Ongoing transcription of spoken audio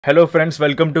Hello friends,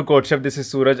 welcome to CodeChef. This is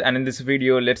Suraj, and in this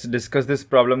video let's discuss this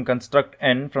problem, construct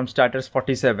n from starters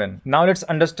 47. Now let's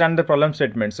understand the problem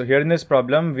statement. So here in this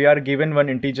problem we are given one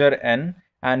integer n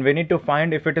and we need to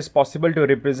find if it is possible to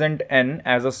represent n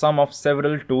as a sum of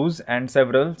several 2's and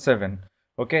several 7.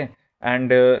 Okay, and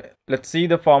let's see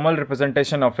the formal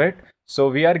representation of it. So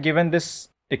we are given this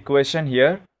equation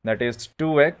here, that is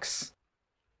 2x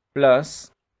plus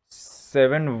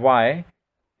 7y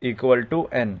equal to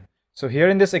n. So here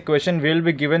in this equation we will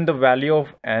be given the value of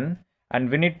n and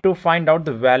we need to find out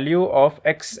the value of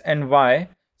x and y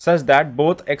such that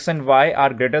both x and y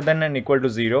are greater than and equal to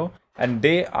 0 and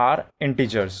they are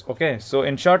integers. Okay, so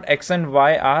in short, x and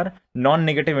y are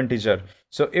non-negative integer.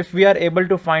 So if we are able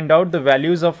to find out the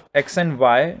values of x and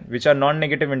y which are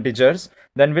non-negative integers,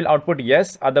 then we'll output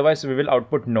yes, otherwise we will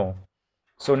output no.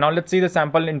 So now let's see the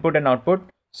sample input and output.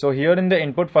 So here in the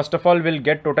input, first of all we'll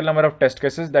get total number of test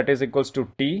cases, that is equals to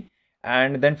t,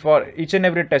 and then for each and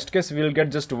every test case we'll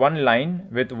get just one line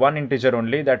with one integer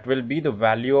only, that will be the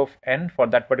value of n for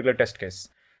that particular test case.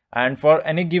 And for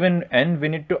any given n we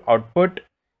need to output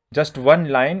just one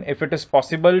line. If it is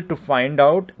possible to find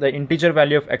out the integer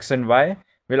value of x and y,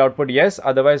 we'll output yes,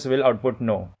 otherwise we'll output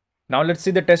no. Now let's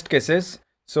see the test cases.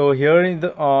 So here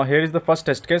is the first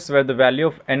test case where the value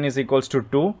of n is equals to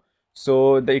 2.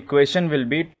 So the equation will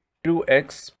be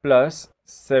 2x plus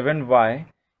 7y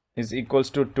is equals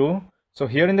to 2. So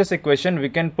here in this equation we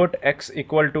can put x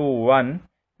equal to 1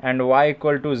 and y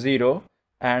equal to 0,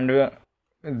 and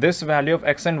this value of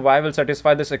x and y will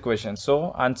satisfy this equation.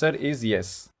 So answer is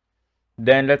yes.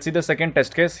 Then let's see the second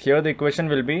test case. Here the equation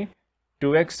will be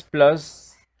 2x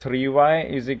plus 3y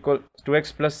is equal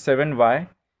 2x plus 7y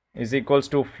is equals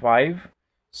to 5.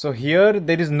 So here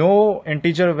there is no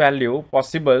integer value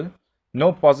possible,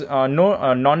 no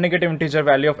non-negative integer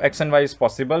value of x and y is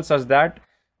possible such that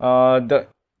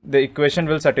the equation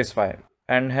will satisfy,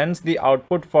 and hence the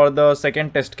output for the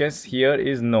second test case here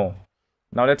is no.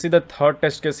 Now let's see the third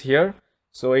test case here.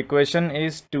 So equation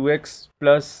is 2x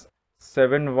plus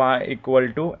 7y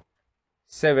equal to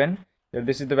 7.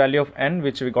 This is the value of n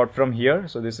which we got from here,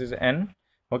 so this is n.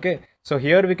 Okay, so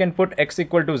here we can put x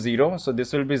equal to 0, so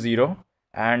this will be 0,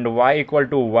 and y equal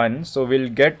to 1, so we'll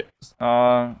get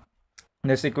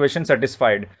this equation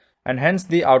satisfied, and hence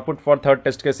the output for third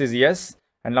test case is yes.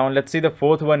 And now let's see the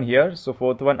fourth one here. So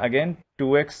fourth one again,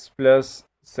 2x plus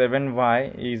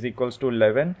 7y is equals to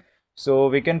 11. So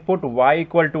we can put y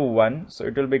equal to 1, so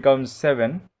it will become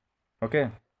 7. Okay,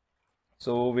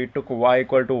 so we took y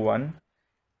equal to 1,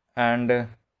 and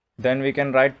then we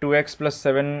can write 2x plus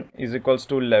 7 is equals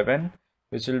to 11,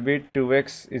 which will be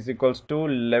 2x is equals to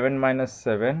 11 minus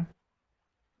 7,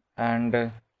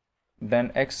 and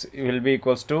then x will be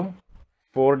equals to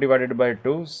 4 divided by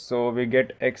 2, so we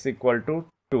get x equal to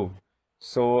 2.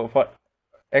 So for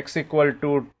x equal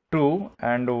to 2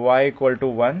 and y equal to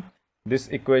 1, this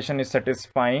equation is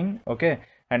satisfying. Okay,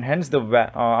 and hence the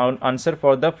answer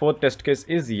for the fourth test case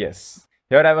is yes.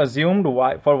 Here I have assumed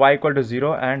y for y equal to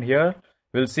 0, and here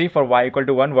we'll see for y equal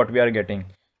to 1 what we are getting.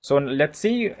 So let's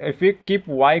see, if we keep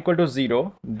y equal to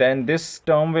 0, then this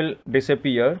term will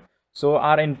disappear. So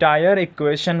our entire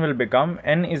equation will become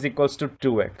n is equals to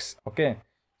 2x. Okay,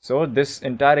 so this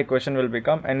entire equation will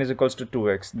become n is equals to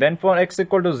 2x. Then for x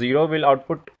equal to 0 we'll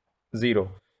output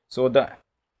 0. So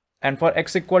and for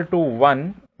x equal to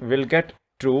 1 we'll get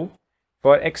true.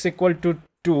 For x equal to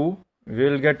 2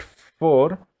 we'll get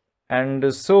 4,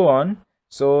 and so on.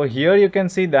 So here you can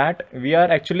see that we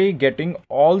are actually getting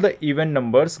all the even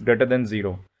numbers greater than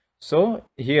 0. So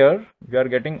here we are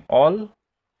getting all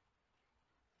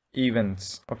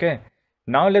evens. Okay,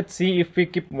 now let's see, if we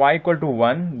keep y equal to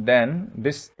 1, then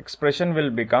this expression will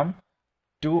become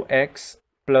 2x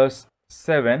plus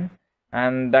 7,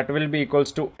 and that will be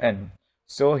equals to n.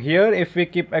 So here if we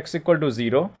keep x equal to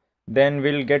 0, then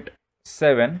we'll get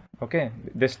 7. Okay,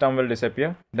 this term will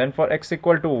disappear. Then for x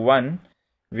equal to 1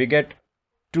 we get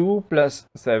 2 plus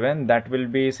 7, that will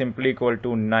be simply equal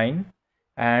to 9,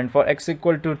 and for x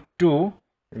equal to 2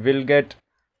 we'll get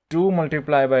 2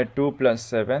 multiplied by 2 plus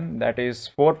 7, that is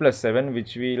 4 plus 7,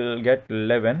 which will get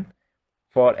 11.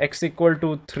 For x equal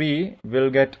to 3 we'll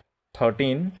get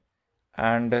 13,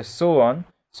 and so on.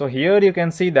 So here you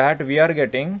can see that we are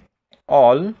getting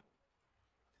all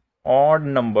odd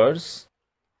numbers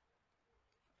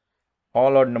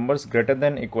greater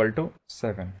than equal to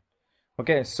 7.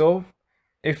 Okay, so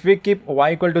if we keep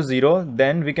y equal to 0,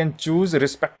 then we can choose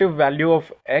respective value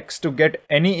of x to get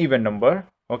any even number.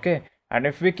 Okay, and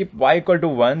if we keep y equal to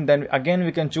 1, then again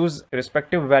we can choose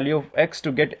respective value of x to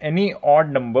get any odd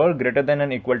number greater than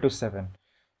and equal to 7.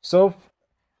 So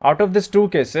Out of these two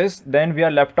cases, then we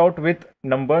are left out with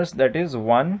numbers that is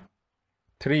 1,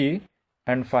 3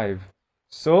 and 5.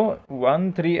 So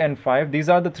 1, 3 and 5, these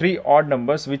are the three odd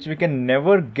numbers which we can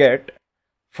never get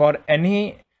for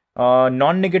any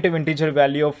non-negative integer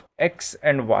value of x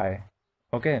and y.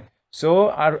 Okay, so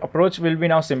our approach will be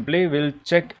now simply we'll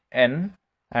check n,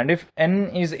 and if n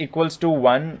is equals to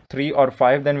 1, 3 or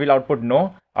 5, then we'll output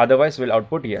no, otherwise we'll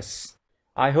output yes.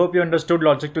 I hope you understood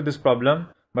logic to this problem,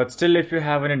 but still if you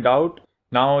have any doubt,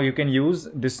 now you can use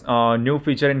this new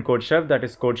feature in CodeChef, that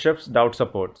is CodeChef's doubt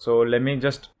support. So let me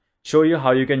just show you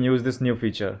how you can use this new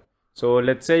feature. So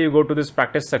let's say you go to this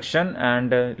practice section,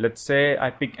 and let's say I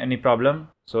pick any problem.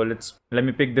 So let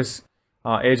me pick this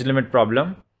age limit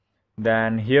problem.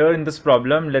 Then here in this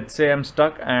problem, let's say I'm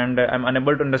stuck and I'm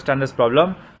unable to understand this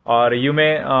problem, or you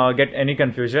may get any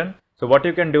confusion. So what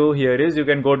you can do here is you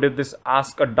can go to this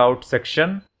ask a doubt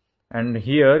section, and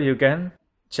here you can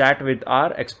chat with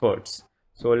our experts.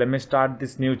 So let me start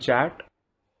this new chat,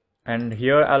 and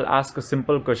here I'll ask a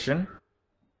simple question.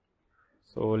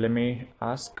 So let me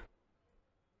ask.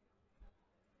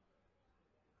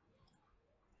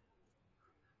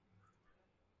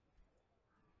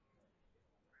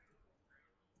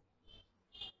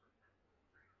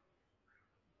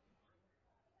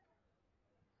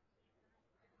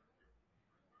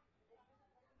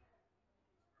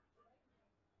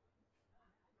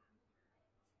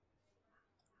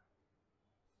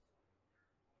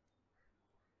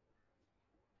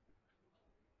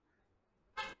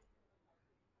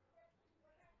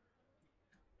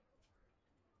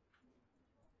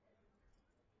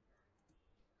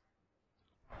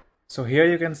 So here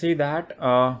you can see that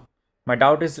my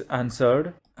doubt is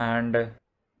answered, and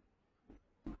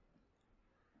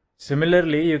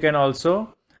similarly you can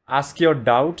also ask your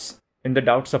doubts in the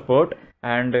doubt support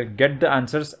and get the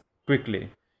answers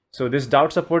quickly. So this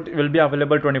doubt support will be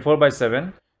available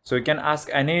 24/7. So you can ask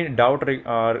any doubt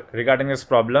regarding this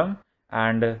problem,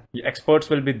 and the experts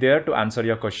will be there to answer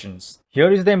your questions. Here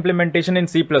is the implementation in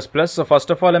C++. So first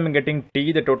of all, I'm getting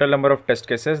t, the total number of test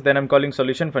cases. Then I'm calling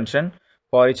solution function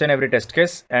for each and every test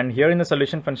case, and here in the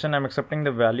solution function I'm accepting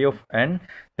the value of n.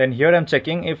 Then here I'm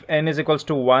checking if n is equals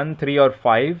to 1, 3 or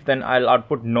 5, then I'll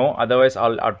output no, otherwise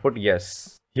I'll output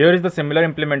yes. Here is the similar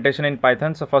implementation in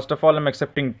Python. So first of all, I'm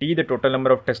accepting t, the total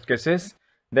number of test cases.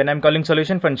 Then I'm calling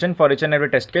solution function for each and every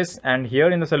test case, and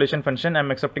here in the solution function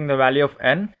I'm accepting the value of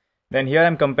n. Then here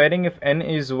I'm comparing if n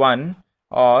is 1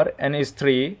 or n is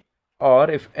 3, or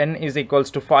if n is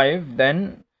equals to 5,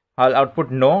 then I'll output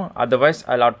no, otherwise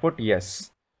I'll output yes.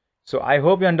 So I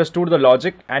hope you understood the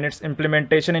logic and its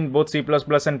implementation in both C++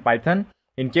 and Python.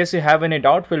 In case you have any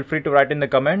doubt, feel free to write in the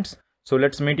comments. So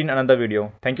let's meet in another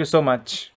video. Thank you so much.